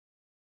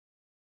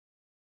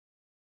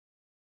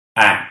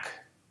ack,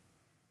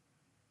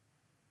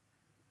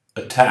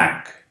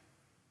 attack,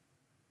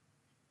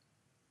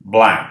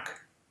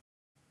 black,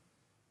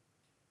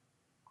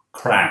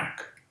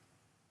 crack,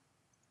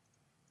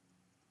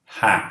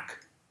 hack,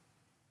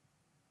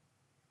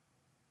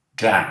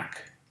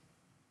 jack,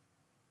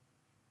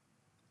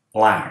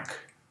 lack,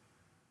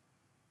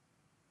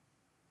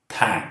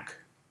 pack,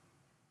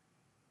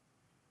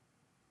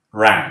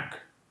 rack,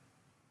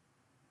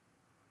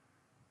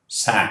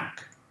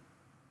 sack,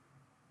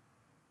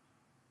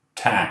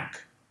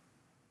 tack,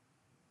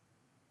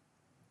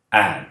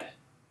 add,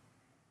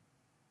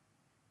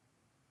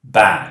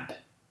 bad,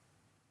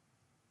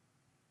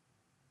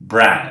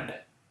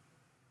 brad,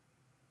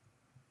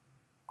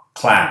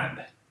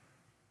 clad,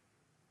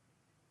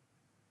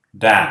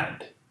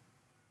 dad,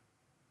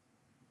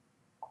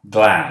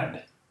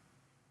 glad,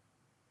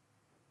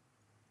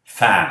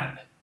 fad,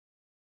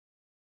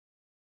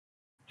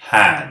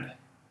 had,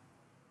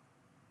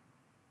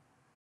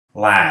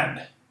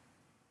 lad,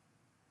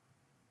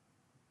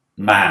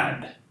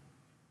 mad,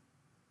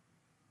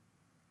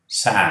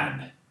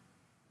 sad,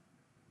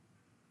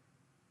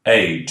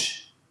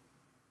 age,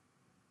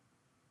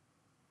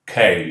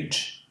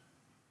 cage,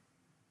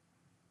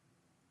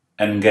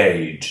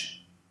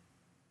 engage,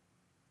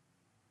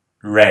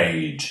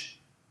 rage,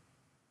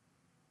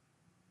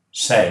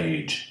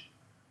 sage,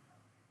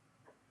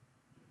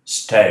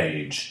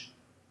 stage,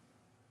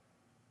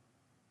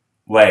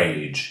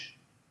 wage,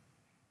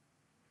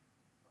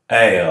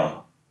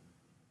 ale,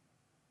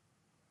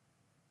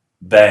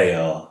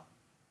 bail,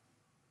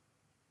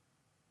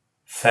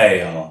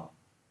 fail,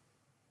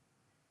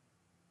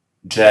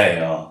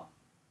 jail,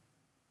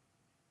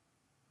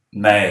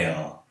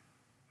 mail,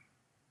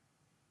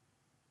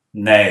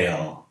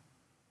 nail,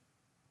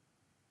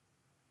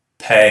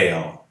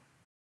 pale,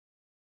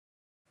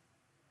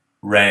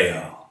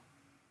 rail,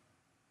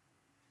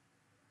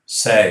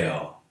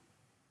 sail,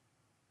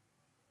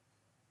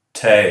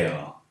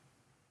 tail,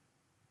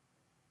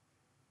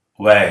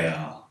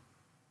 whale,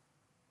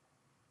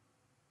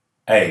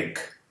 ache,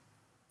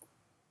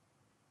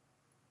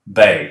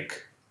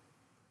 bake,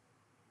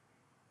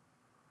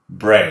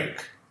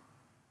 break,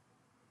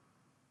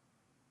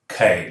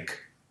 cake,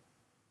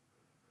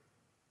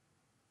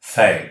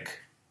 fake,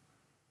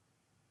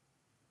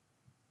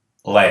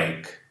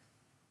 lake,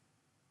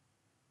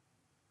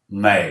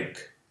 make,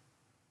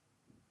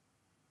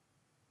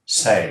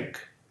 sake,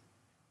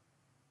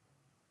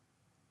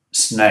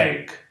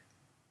 snake,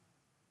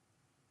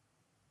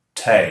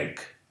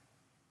 take,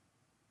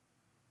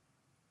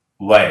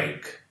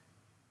 wake,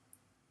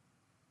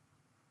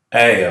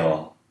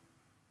 ale,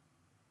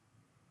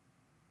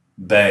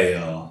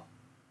 bail,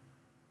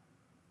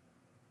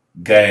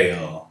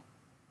 gale,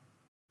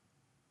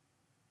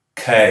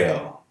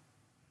 kale,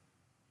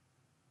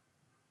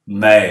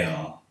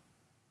 male,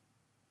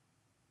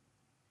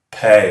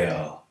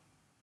 pale,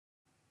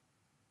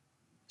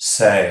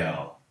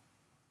 sail,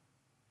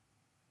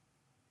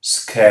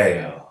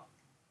 scale,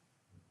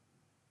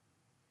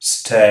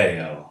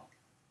 stale,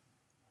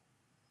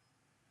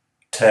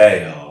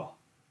 tail,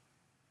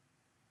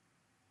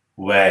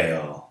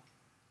 whale,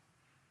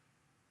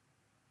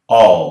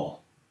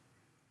 all,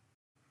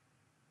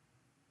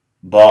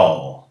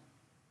 ball,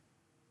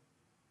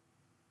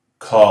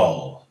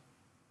 call,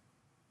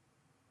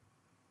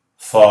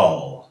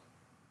 fall,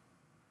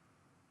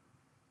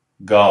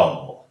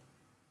 gull,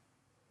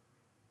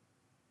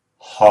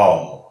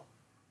 haul,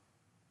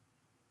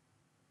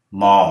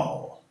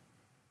 maul,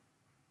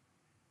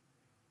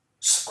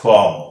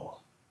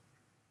 squall,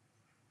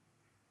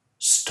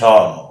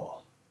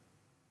 stall,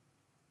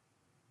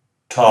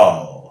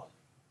 tall,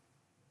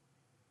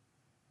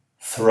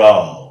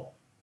 thrall,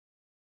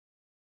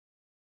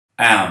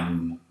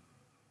 am,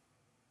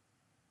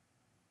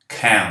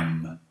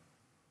 cam,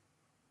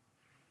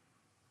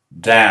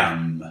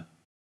 dam,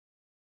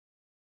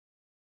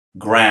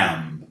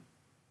 gram,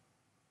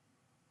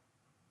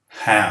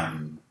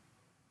 ham,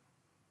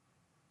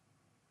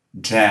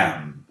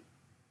 jam,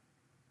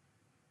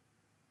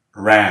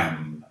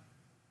 ram,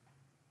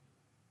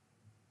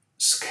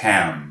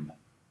 scam,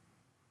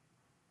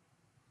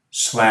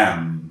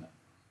 swam,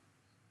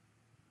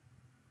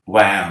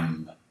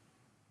 wham,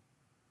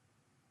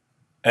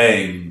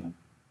 aim,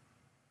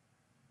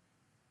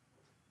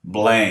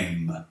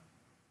 blame,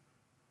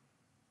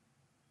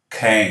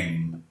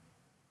 came,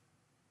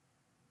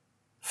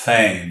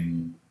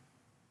 fame,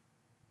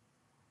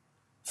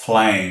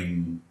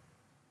 flame,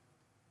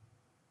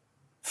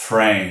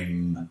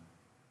 frame,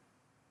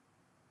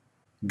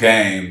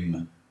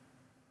 game,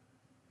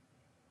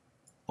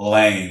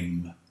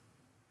 lame,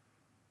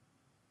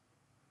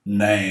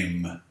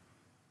 name,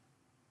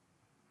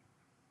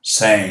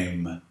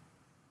 same,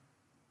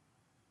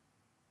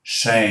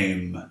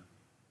 shame,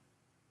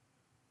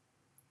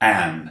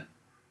 an,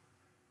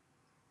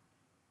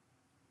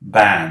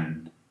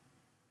 ban,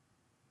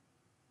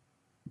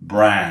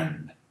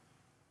 bran,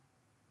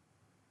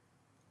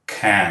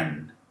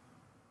 can,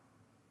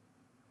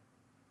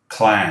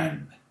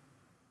 clan,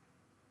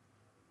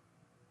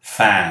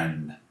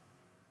 fan,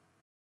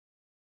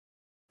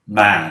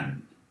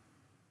 man,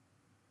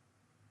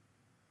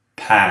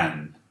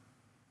 pan,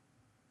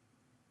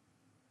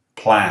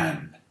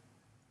 plan,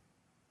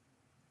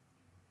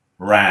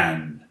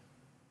 ran,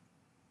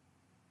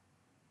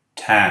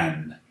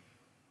 tan,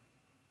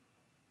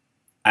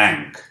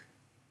 ank,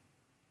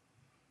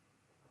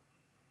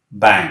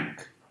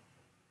 bank,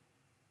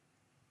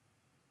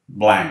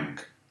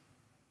 blank,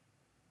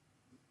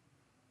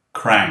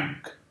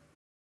 crank,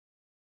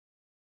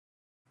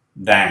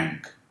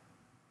 dank,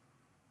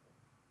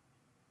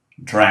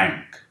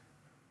 drank,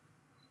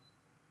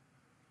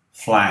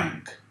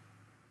 flank,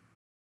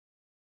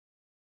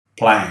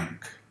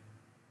 plank,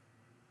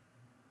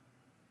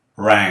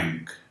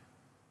 rank,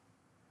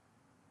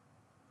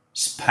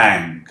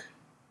 spank,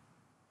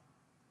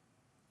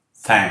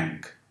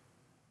 thank,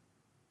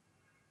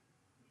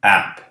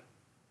 app,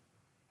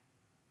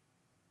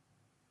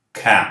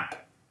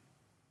 cap,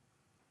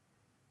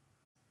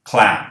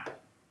 clap,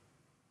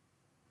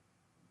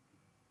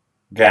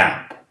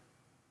 gap,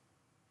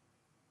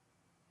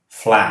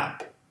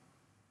 flap,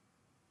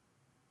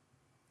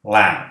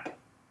 lap,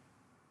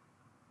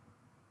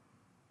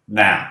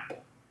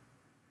 nap,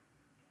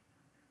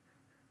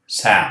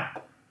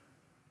 sap,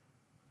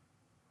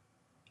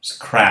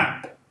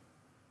 scrap,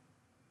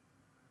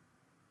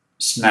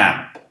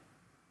 snap,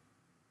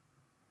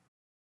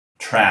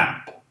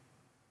 trap,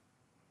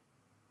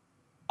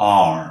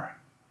 R,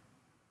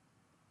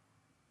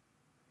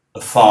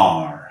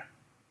 afar,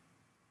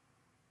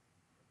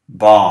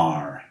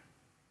 bar,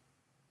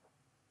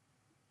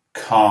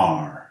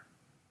 car,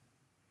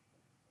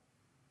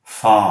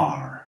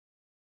 far,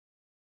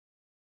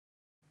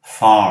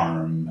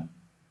 farm,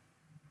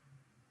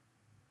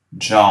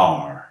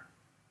 jar,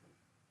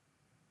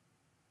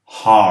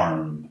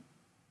 harm,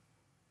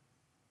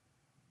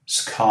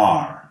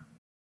 scar,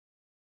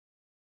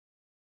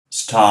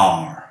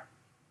 star,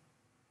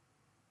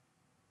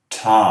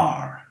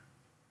 tar,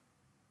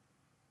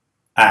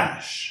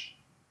 ash,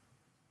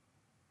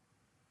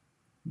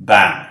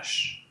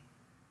 bash,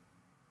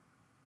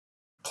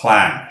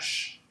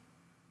 clash,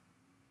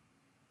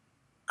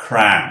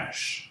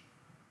 crash,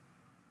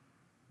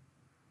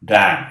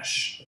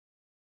 dash,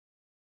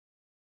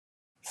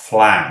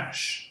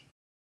 flash,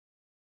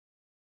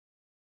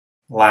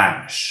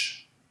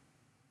 lash,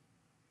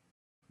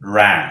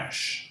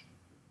 rash,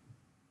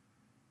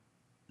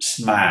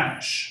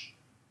 smash,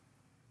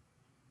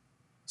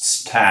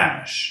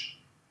 stash,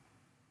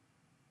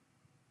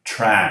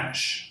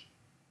 trash,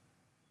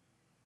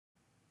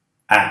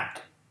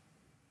 at,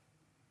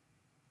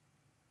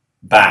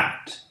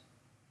 bat,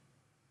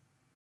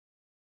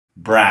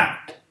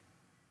 brat,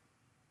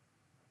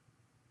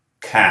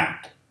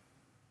 cat,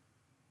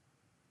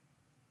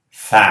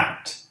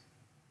 fat,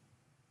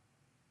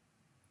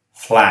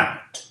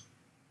 flat,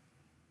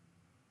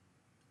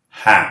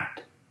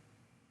 hat,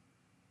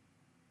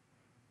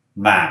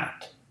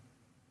 mat,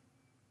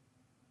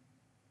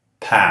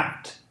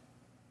 pat,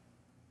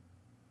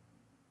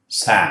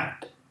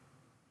 sat,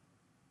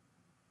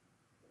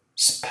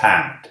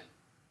 spat,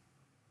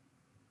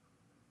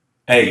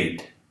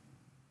 aid,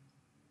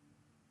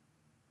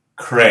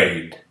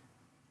 crate,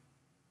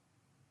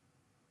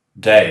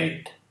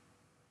 date,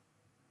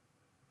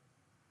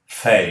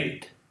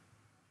 fade,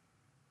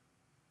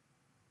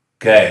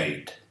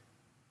 gate,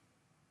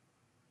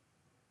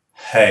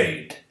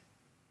 hate,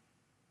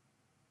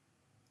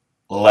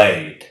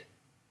 late,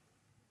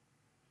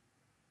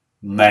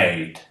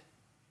 mate,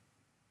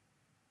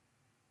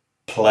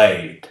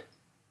 plate,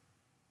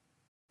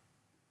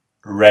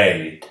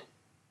 rate,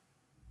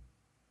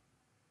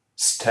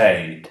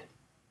 state,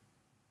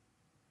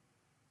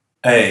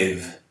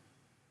 ave,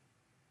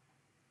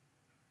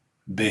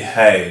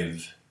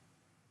 behave,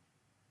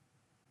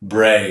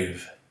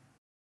 brave,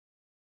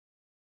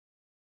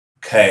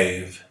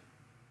 cave,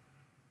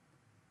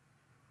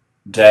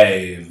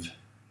 Dave,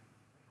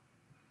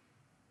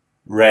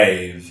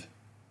 rave,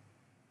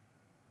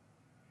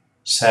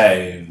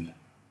 save,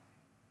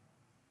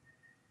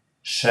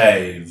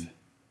 shave,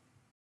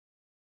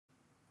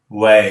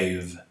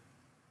 wave,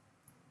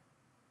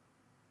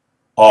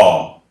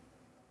 awe,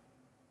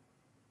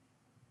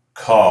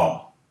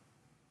 caw,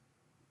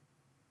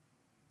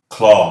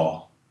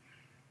 claw,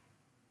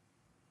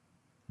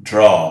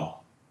 draw,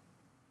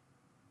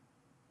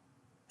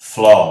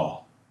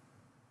 flaw,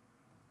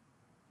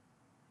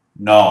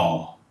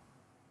 gnaw,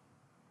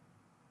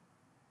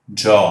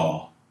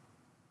 jaw,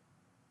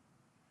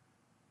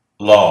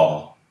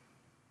 law,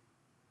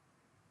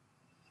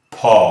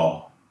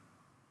 paw,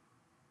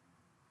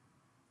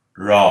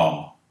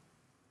 raw,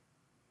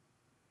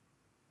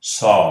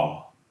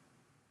 saw,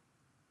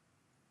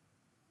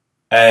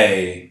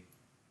 a,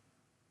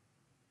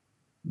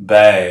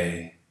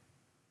 bay,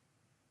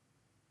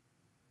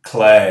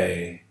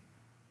 clay,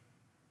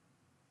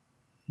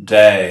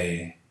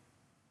 day,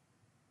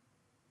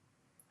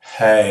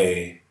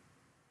 hay,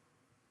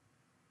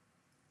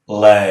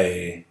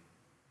 lay,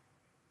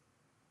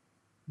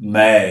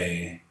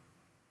 may,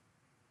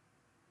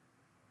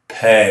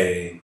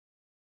 pay,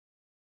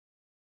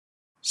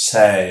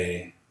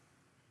 say,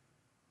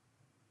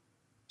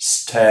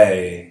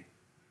 stay,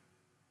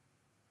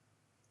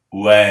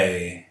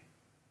 way.